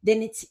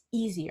 then it's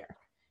easier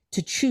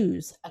to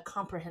choose a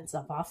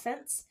comprehensive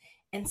offense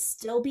and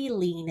still be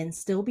lean and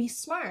still be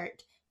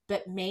smart,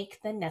 but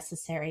make the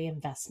necessary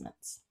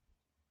investments.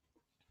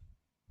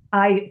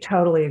 I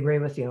totally agree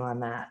with you on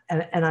that.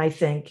 And I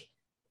think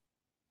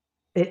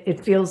it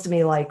feels to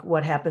me like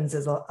what happens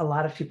is a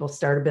lot of people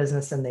start a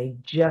business and they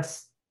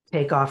just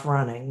take off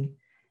running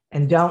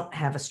and don't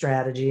have a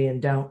strategy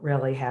and don't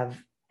really have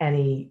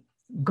any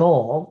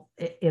goal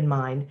in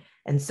mind.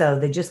 And so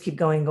they just keep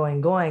going.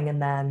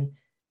 And then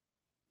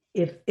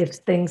if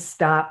things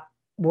stop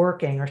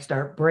working or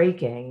start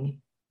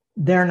breaking,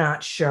 they're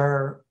not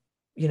sure,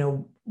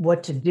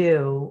 what to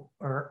do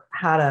or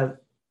how to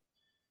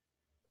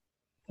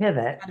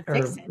pivot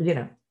fix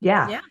it.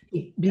 Yeah.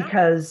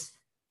 Because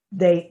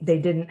they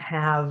didn't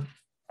have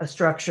a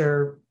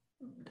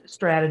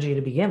strategy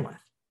to begin with.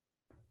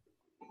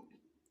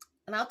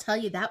 And I'll tell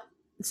you that.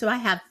 So I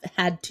have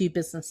had 2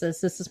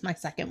 businesses. This is my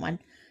second one.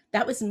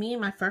 That was me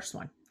and my first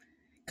one.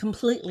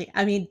 Completely.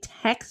 I mean,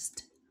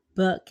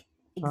 textbook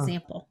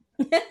example.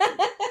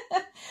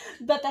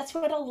 But that's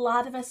what a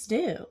lot of us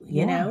do,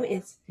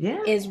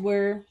 is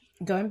we're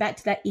going back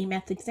to that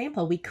E-Myth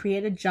example. We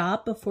create a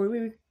job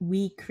before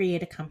we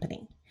create a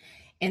company.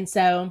 And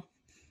so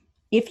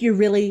if you're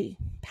really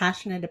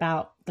passionate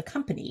about the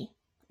company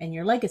and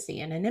your legacy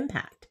and an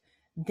impact,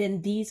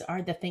 then these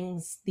are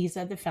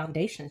the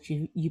foundations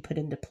you put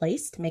into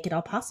place to make it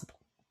all possible.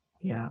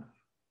 Yeah.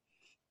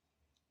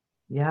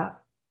 Yeah.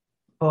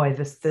 Boy,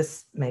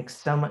 this makes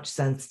so much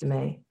sense to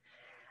me.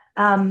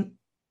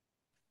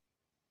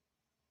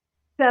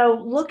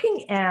 So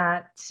looking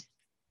at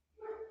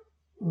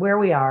where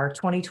we are,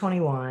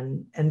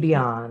 2021 and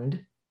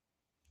beyond,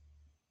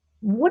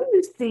 what do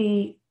you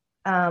see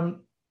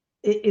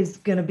is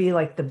going to be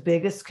like the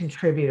biggest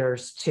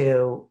contributors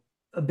to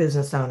a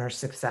business owner's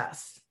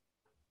success?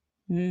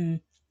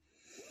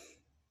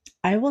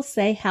 I will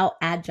say how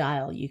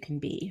agile you can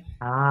be.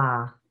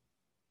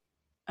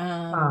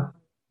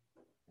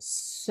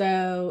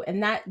 So,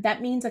 and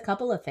that means a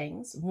couple of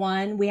things.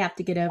 One, we have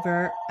to get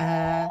over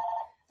a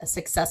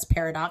success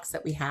paradox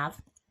that we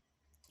have,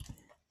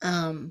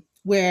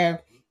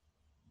 where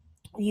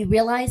you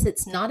realize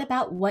it's not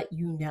about what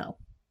you know.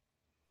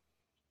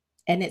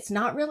 And it's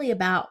not really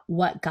about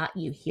what got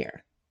you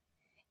here.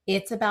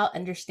 It's about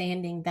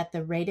understanding that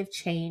the rate of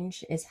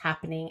change is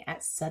happening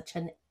at such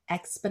an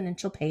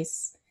exponential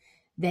pace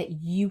that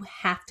you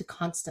have to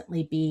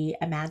constantly be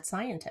a mad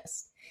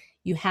scientist.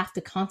 You have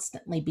to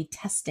constantly be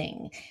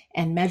testing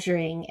and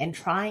measuring and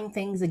trying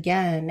things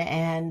again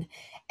and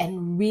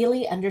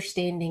really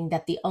understanding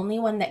that the only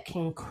one that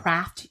can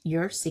craft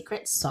your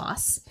secret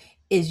sauce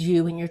is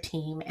you and your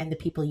team and the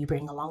people you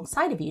bring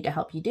alongside of you to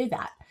help you do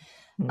that.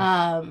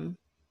 Mm-hmm.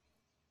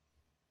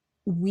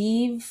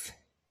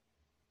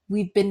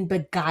 We've been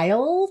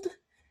beguiled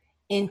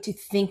into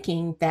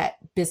thinking that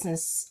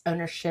business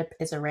ownership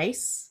is a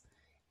race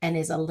and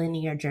is a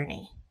linear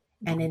journey,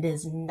 and it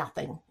is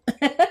nothing.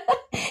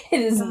 It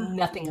is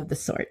nothing of the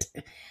sort.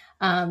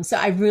 So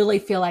I really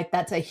feel like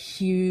that's a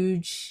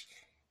huge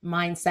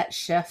mindset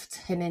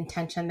shift and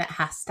intention that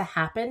has to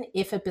happen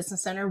if a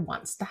business owner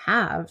wants to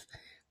have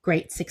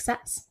great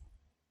success.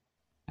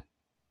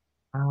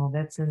 Oh,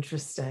 that's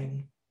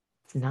interesting.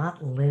 It's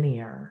not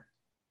linear.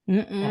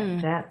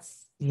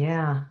 That's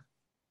yeah.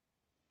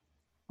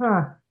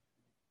 Huh.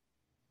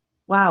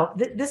 Wow.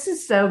 This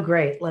is so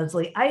great,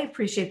 Leslie. I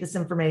appreciate this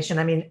information.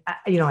 I mean,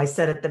 I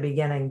said at the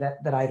beginning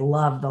that I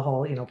love the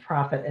whole,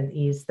 profit and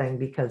ease thing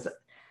because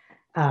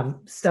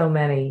so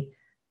many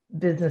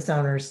business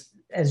owners,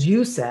 as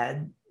you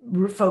said,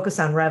 focus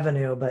on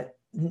revenue, but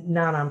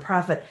not on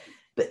profit.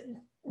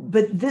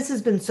 But this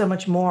has been so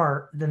much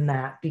more than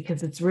that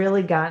because it's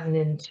really gotten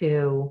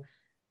into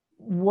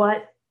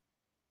what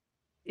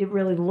it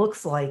really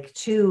looks like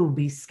to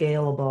be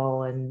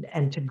scalable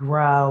and to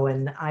grow.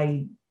 And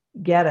I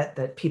get it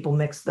that people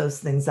mix those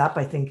things up.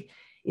 I think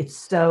it's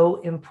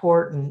so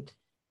important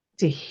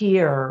to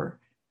hear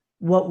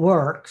what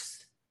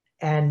works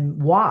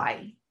and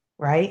why,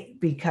 right?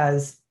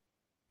 Because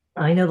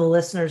I know the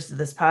listeners to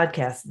this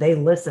podcast, they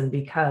listen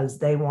because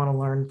they want to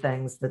learn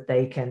things that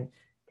they can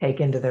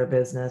take into their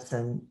business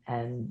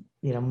and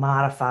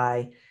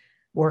modify,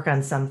 work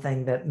on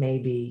something that may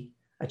be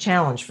a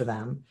challenge for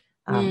them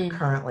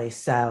currently.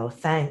 So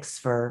thanks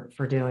for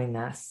doing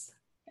this.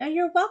 Oh,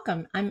 you're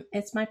welcome.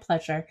 It's my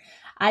pleasure.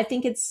 I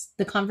think it's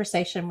the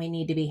conversation we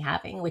need to be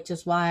having, which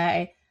is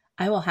why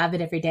I will have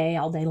it every day,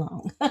 all day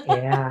long.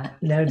 Yeah,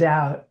 no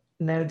doubt.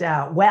 No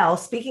doubt. Well,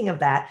 speaking of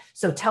that,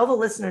 so tell the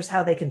listeners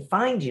how they can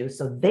find you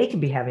so they can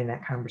be having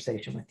that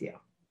conversation with you.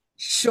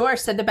 Sure.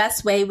 So the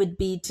best way would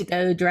be to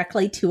go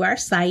directly to our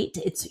site.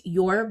 It's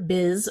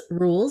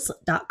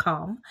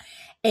yourbizrules.com.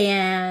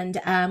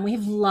 And we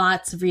have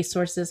lots of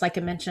resources. Like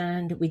I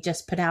mentioned, we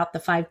just put out the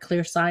 5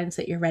 clear signs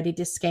that you're ready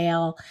to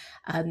scale.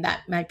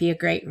 That might be a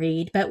great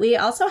read. But we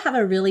also have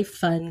a really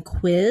fun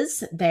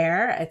quiz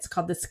there. It's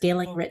called the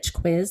Scaling Rich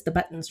Quiz. The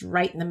button's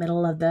right in the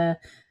middle of the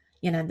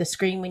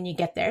screen when you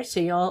get there. So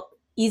you'll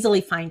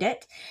easily find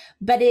it.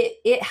 But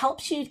it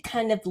helps you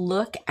kind of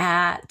look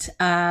at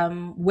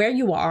where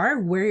you are,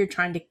 where you're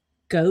trying to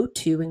go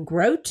to and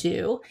grow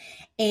to,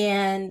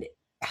 and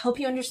help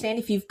you understand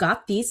if you've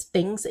got these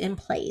things in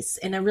place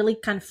in a really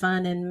kind of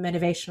fun and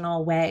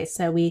motivational way.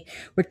 So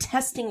we're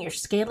testing your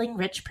Scaling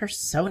Rich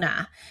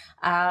persona.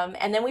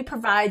 And then we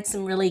provide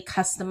some really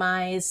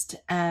customized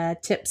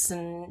tips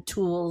and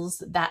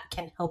tools that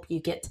can help you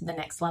get to the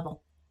next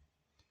level.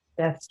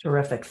 That's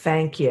terrific.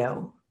 Thank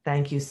you.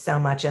 Thank you so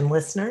much. And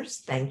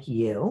listeners, thank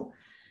you.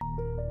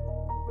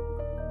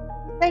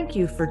 Thank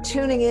you for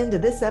tuning in to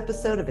this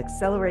episode of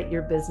Accelerate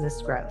Your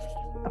Business Growth,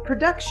 a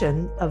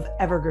production of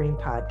Evergreen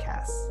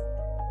Podcasts.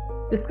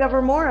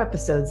 Discover more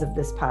episodes of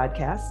this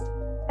podcast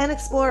and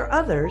explore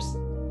others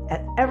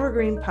at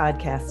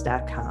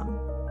evergreenpodcast.com.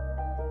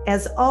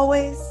 As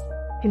always,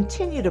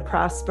 continue to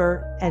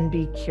prosper and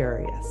be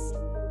curious.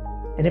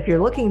 And if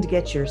you're looking to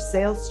get your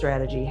sales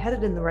strategy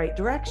headed in the right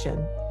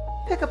direction,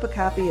 pick up a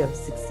copy of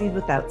Succeed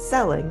Without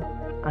Selling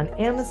on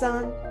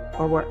Amazon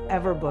or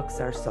wherever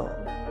books are sold.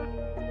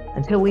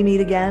 Until we meet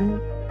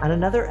again on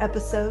another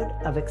episode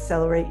of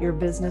Accelerate Your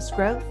Business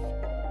Growth,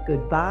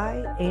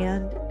 goodbye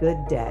and good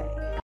day.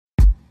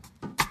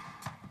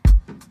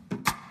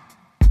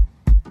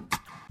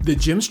 The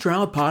Jim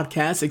Stroud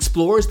Podcast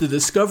explores the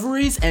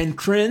discoveries and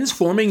trends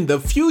forming the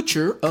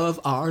future of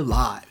our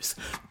lives.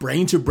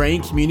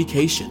 Brain-to-brain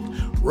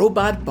communication,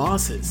 robot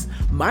bosses,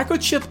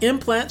 microchip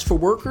implants for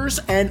workers,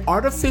 and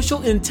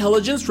artificial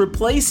intelligence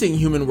replacing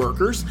human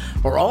workers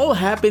are all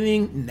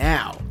happening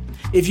now.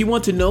 If you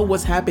want to know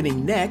what's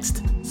happening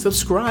next,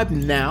 subscribe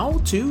now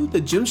to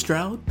the Jim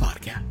Stroud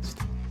Podcast.